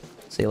quickly.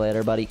 See you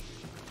later, buddy.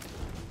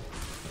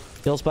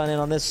 He'll spawn in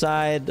on this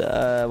side.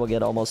 We'll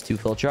get almost 2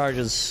 full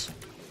charges.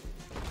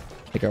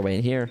 Make our way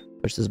in here.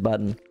 Push this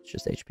button. It's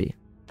just HP.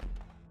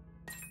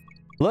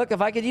 Look,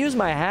 if I could use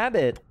my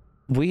habit,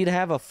 we'd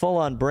have a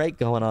full-on break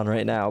going on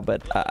right now,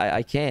 but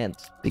I can't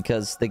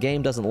because the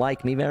game doesn't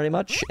like me very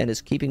much and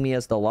is keeping me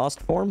as the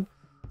Lost form.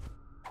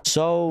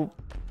 So,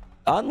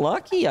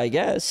 unlucky, I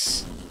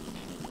guess.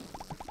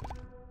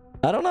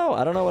 I don't know.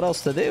 I don't know what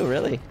else to do,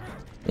 really.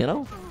 You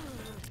know?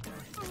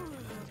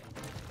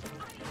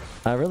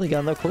 I really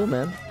got no clue,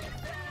 man.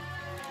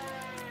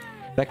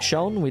 Beck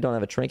shown. We don't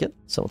have a trinket,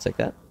 so we'll take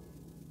that.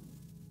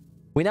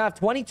 We now have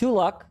 22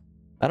 luck.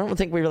 I don't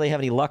think we really have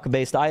any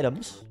luck-based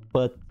items,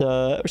 but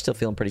we're still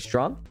feeling pretty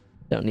strong.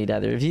 Don't need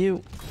either of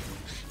you.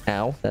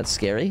 Ow, that's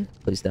scary.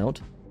 Please don't.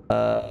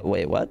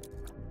 Wait, what?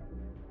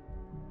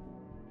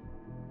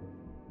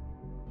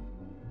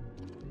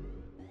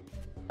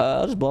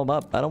 I'll just blow them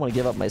up. I don't want to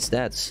give up my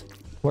stats.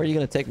 Where are you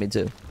going to take me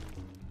to?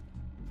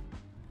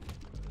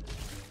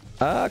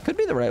 Could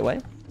be the right way.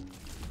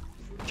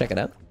 Check it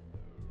out.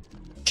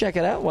 Check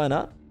it out. Why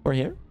not? We're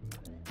here.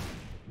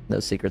 No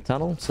secret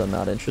tunnel, so I'm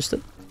not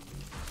interested.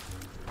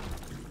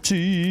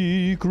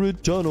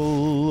 Secret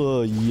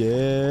tunnel.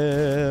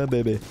 Yeah,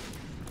 baby.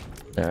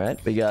 All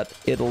right. We got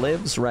It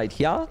Lives right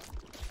here.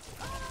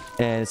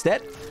 And it's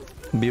dead.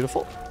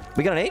 Beautiful.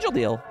 We got an angel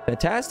deal.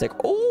 Fantastic.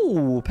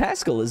 Oh,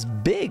 Pascal is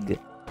big.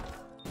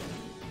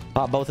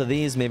 Pop both of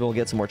these. Maybe we'll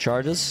get some more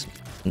charges.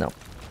 No.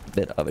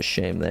 Bit of a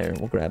shame there.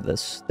 We'll grab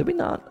this. Did we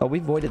not? Oh, we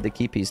voided the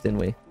key piece, didn't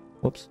we?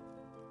 Whoops.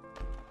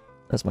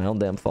 That's my own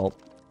damn fault.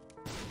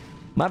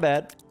 My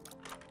bad.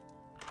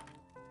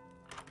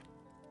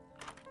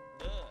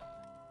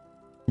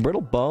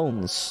 Brittle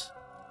bones.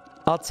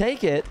 I'll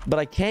take it, but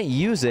I can't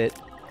use it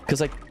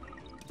because I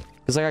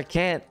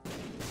can't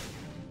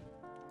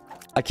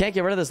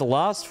get rid of this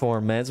lost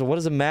form, man. So what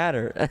does it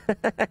matter?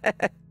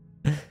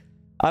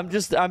 I'm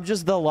just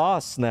the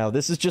lost now.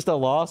 This is just a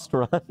lost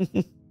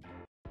run.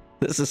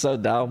 This is so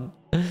dumb.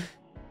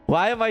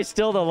 Why am I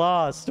still the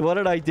lost? What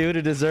did I do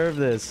to deserve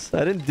this?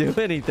 I didn't do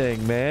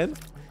anything, man.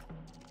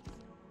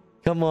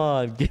 Come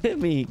on, give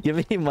me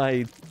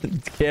my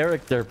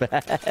character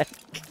back.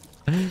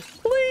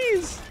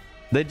 Please.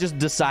 They just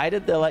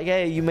decided, they're like,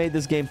 hey, you made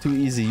this game too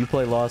easy. You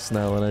play Lost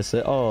now. And I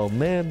said, oh,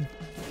 man.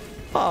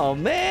 Oh,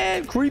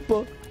 man,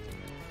 creeper.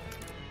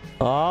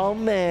 Oh,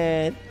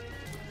 man.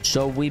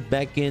 So we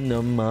back in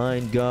the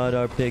mine, got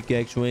our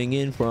pickaxe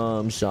swinging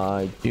from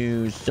side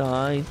to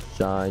side,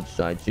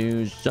 side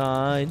to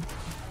side.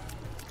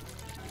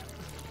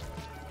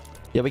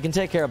 Yeah, we can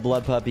take care of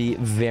Blood Puppy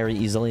very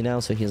easily now,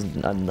 so he's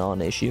a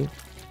non-issue.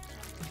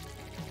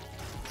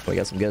 We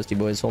got some ghosty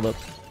boys. Hold up.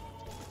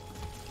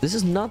 This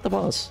is not the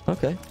boss.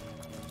 Okay.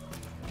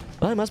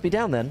 Well, I must be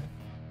down then.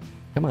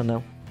 Come on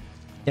now.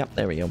 Yep,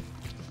 there we go.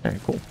 All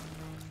right, cool.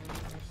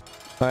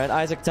 All right,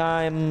 Isaac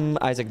time,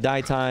 Isaac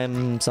die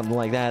time, something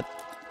like that.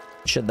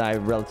 Should die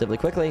relatively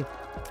quickly.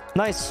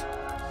 Nice.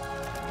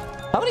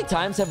 How many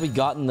times have we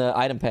gotten the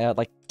item payout?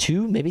 Like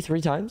 2, maybe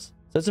 3 times?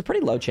 So it's a pretty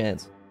low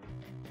chance.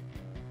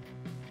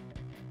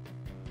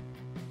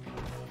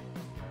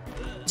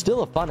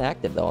 Still a fun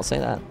active, though, I'll say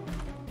that.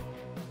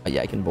 Oh,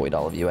 yeah, I can void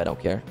all of you, I don't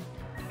care.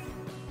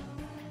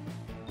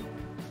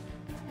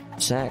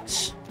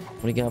 Sax,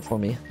 what do you got for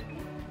me?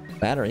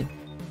 Battery.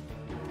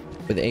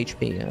 With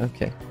HP,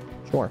 okay.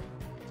 Sure.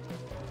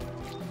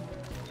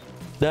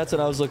 That's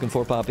what I was looking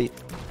for, Poppy.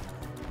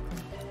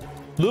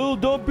 Lil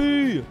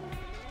Dumpy!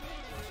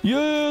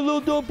 Yeah,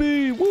 Lil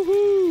Dumpy!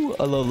 Woohoo!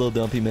 I love Lil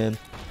Dumpy, man.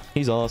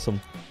 He's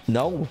awesome.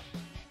 No.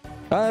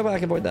 I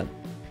can avoid that.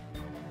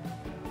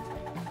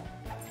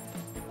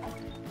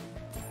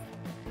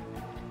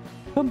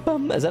 Bum,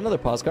 bum. Is that another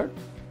pause card?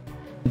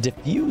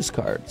 Diffuse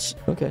cards.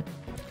 Okay.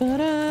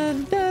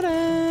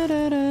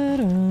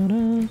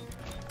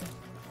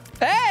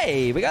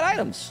 Hey! We got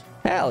items!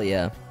 Hell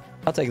yeah.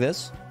 I'll take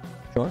this.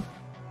 Sure.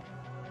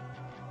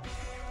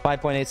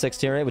 5.86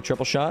 TRA with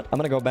triple shot. I'm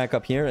going to go back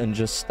up here and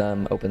just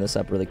open this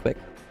up really quick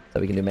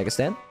so we can do Mega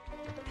Stand.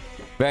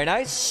 Very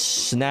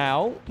nice.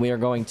 Now we are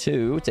going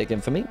to take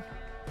Infamy.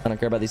 I don't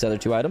care about these other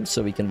 2 items,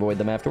 so we can void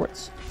them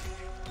afterwards.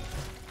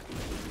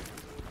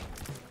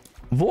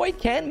 Void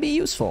can be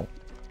useful.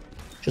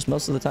 Just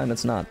most of the time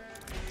it's not.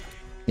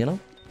 You know?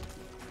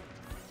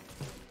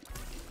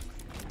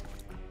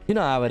 You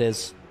know how it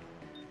is.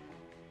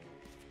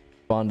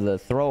 Onto the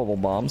throwable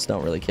bombs,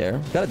 don't really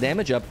care. Got a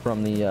damage up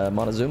from the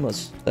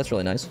Montezumas. That's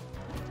really nice.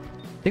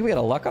 I think we got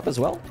a luck up as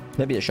well.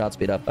 Maybe a shot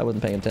speed up. I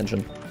wasn't paying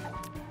attention.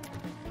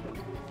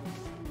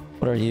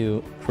 What are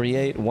you?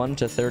 Create 1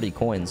 to 30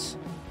 coins.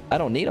 I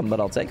don't need them, but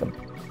I'll take them.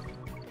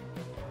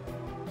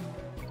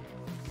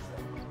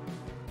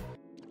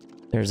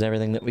 There's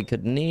everything that we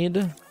could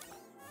need.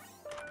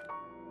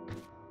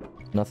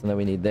 Nothing that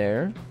we need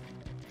there.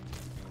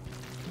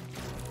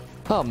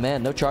 Oh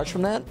man, no charge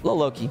from that? Low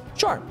Loki.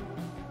 Sure.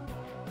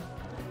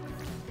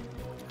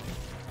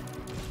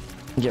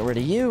 Get rid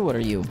of you. What are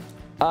you?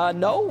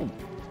 No.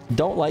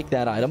 Don't like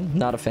that item.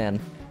 Not a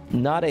fan.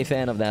 Not a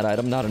fan of that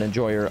item. Not an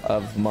enjoyer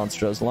of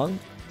Monstro's Lung.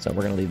 So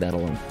we're going to leave that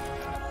alone.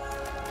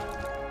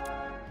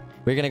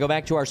 We're going to go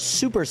back to our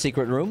super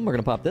secret room. We're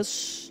going to pop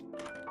this.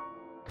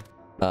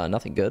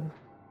 Nothing good.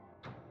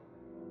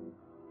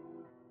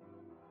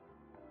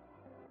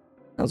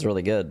 That was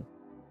really good.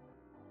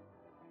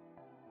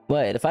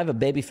 Wait, if I have a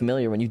baby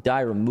familiar, when you die,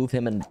 remove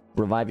him and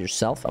revive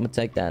yourself? I'm gonna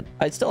take that.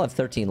 I still have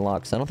 13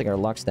 locks. I don't think our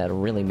lock stat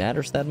really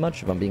matters that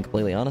much, if I'm being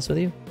completely honest with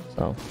you.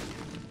 So,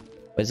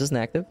 wait, is this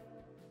inactive?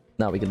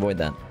 No, we can void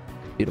that.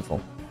 Beautiful.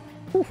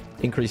 Whew.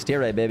 Increased tier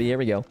rate, baby. Here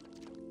we go.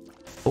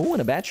 Oh,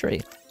 and a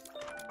battery.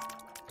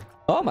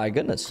 Oh my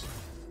goodness.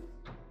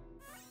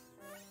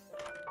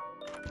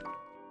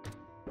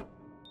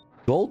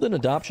 Golden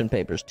adoption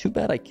papers. Too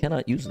bad I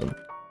cannot use them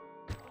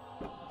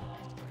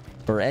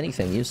for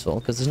anything useful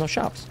because there's no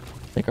shops.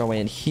 Make our way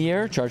in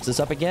here. Charge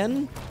this up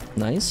again.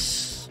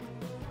 Nice.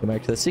 Go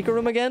back to the secret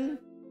room again.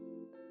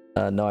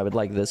 No, I would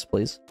like this,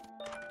 please.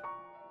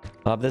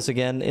 Pop this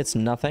again. It's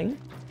nothing.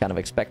 Kind of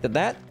expected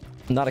that.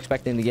 I'm not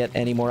expecting to get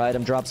any more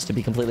item drops, to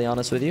be completely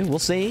honest with you. We'll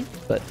see,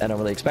 but I don't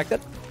really expect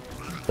it.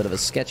 Bit of a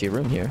sketchy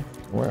room here.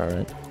 We're all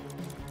right.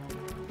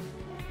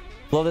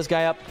 Blow this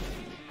guy up.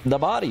 The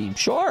body.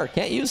 Sure.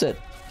 Can't use it.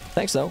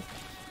 Thanks, though.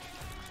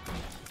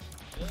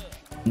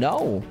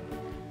 No.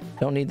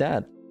 Don't need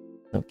that.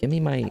 No, give me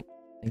my...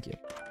 Thank you.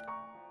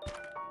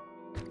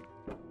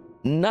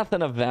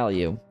 Nothing of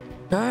value.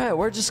 Alright,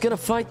 we're just gonna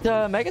fight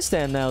Mega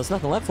Stand now. There's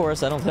nothing left for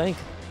us, I don't think.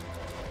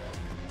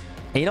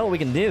 And you know what we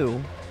can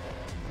do?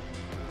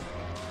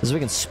 Is we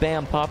can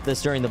spam pop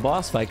this during the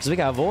boss fight, because we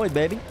got Void,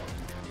 baby.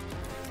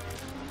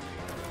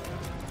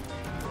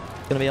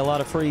 Gonna be a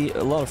lot of free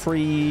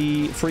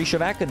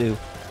Shavakadu,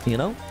 you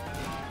know?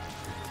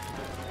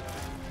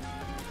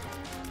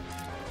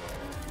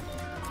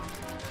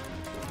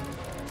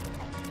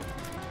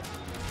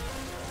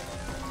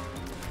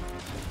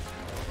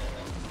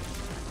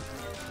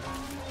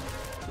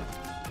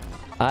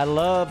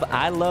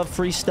 I love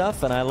free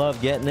stuff, and I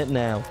love getting it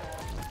now.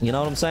 You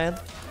know what I'm saying?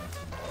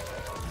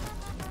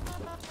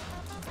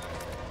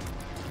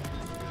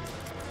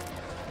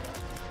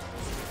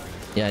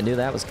 Yeah, I knew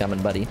that was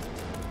coming, buddy.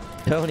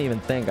 Don't even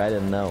think I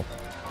didn't know.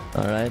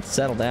 All right,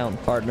 settle down,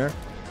 partner.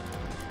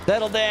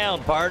 Settle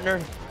down,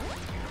 partner.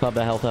 Pop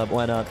the health up.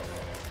 Why not?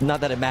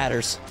 Not that it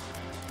matters.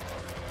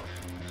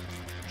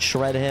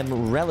 Shred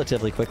him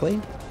relatively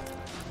quickly.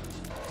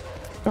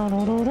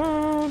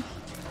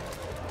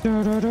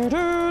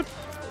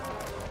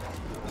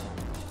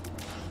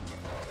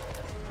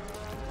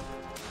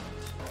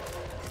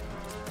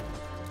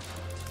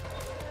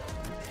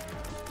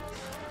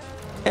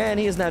 And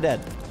he is now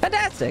dead.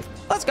 Fantastic.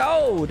 Let's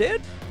go,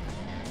 dude.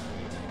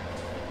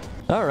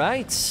 All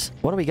right.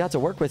 What do we got to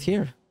work with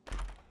here?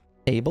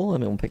 Able. I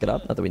mean, we'll pick it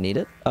up. Not that we need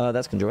it.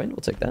 That's conjoined.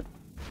 We'll take that.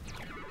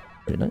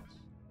 Pretty nice.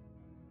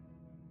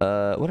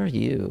 What are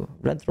you?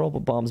 Red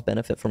throwable bombs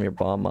benefit from your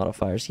bomb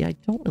modifiers. Yeah, I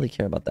don't really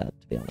care about that,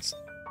 to be honest.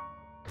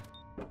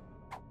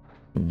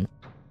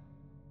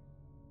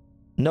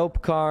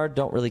 Nope card.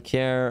 Don't really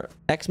care.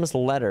 Xmas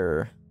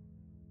letter.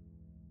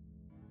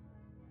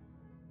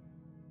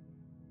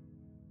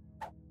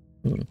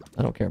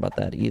 I don't care about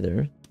that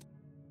either.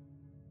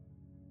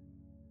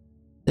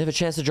 They have a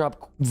chance to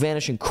drop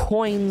vanishing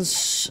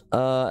coins.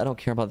 I don't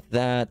care about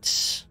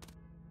that.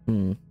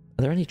 Are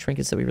there any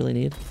trinkets that we really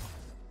need?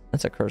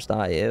 That's a cursed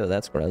eye. Ew,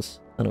 that's gross.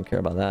 I don't care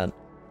about that.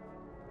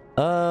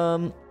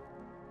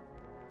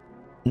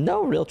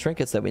 No real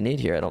trinkets that we need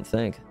here, I don't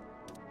think.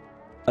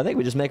 I think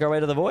we just make our way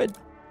to the void.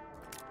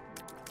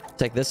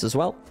 Take this as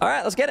well. All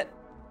right, let's get it.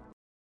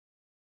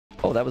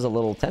 Oh, that was a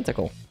little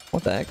tentacle.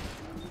 What the heck?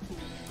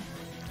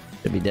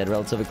 Should be dead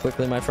relatively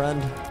quickly, my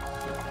friend.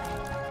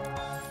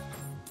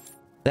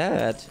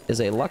 That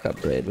is a luck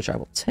upgrade, which I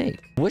will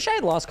take. Wish I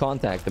had lost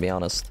contact, to be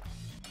honest.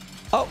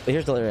 Oh,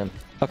 here's delirium.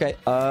 Okay,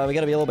 we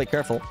gotta be a little bit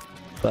careful,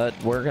 but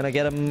we're gonna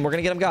get him. We're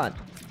gonna get him gone.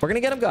 We're gonna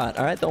get him gone.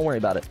 All right, don't worry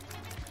about it.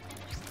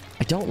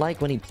 I don't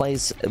like when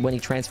he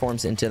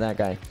transforms into that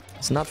guy.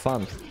 It's not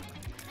fun.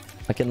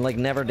 I can like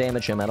never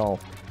damage him at all.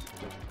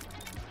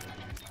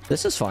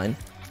 This is fine.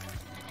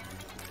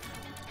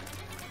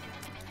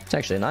 It's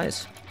actually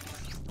nice.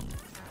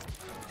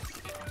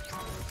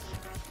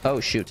 Oh,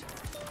 shoot.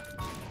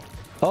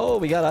 Oh,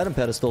 we got item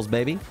pedestals,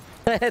 baby.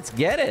 Let's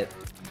get it.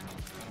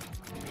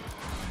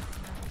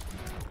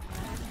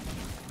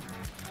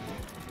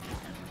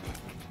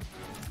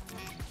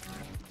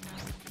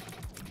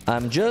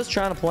 I'm just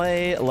trying to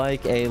play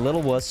like a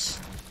little wuss.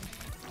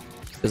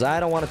 Because I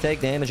don't want to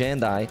take damage and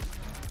die.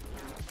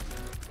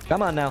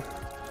 Come on now.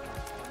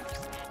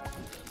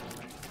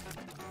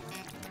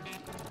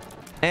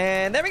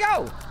 And there we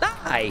go.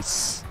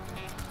 Nice.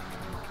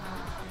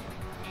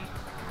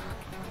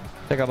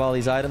 Pick up all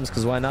these items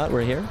because why not?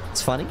 We're here.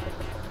 It's funny.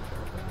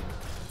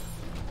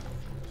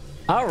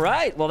 All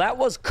right. Well, that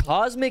was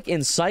Cosmic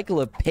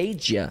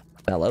Encyclopedia,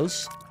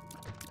 fellows.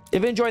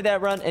 If you enjoyed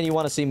that run and you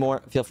want to see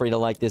more, feel free to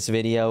like this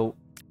video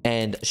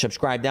and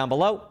subscribe down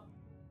below.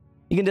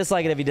 You can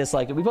dislike it if you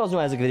dislike it. We post new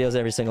Isaac videos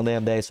every single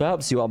damn day, so I hope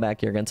to see you all back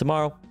here again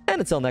tomorrow.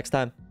 And until next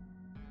time,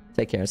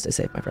 take care and stay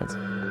safe, my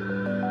friends.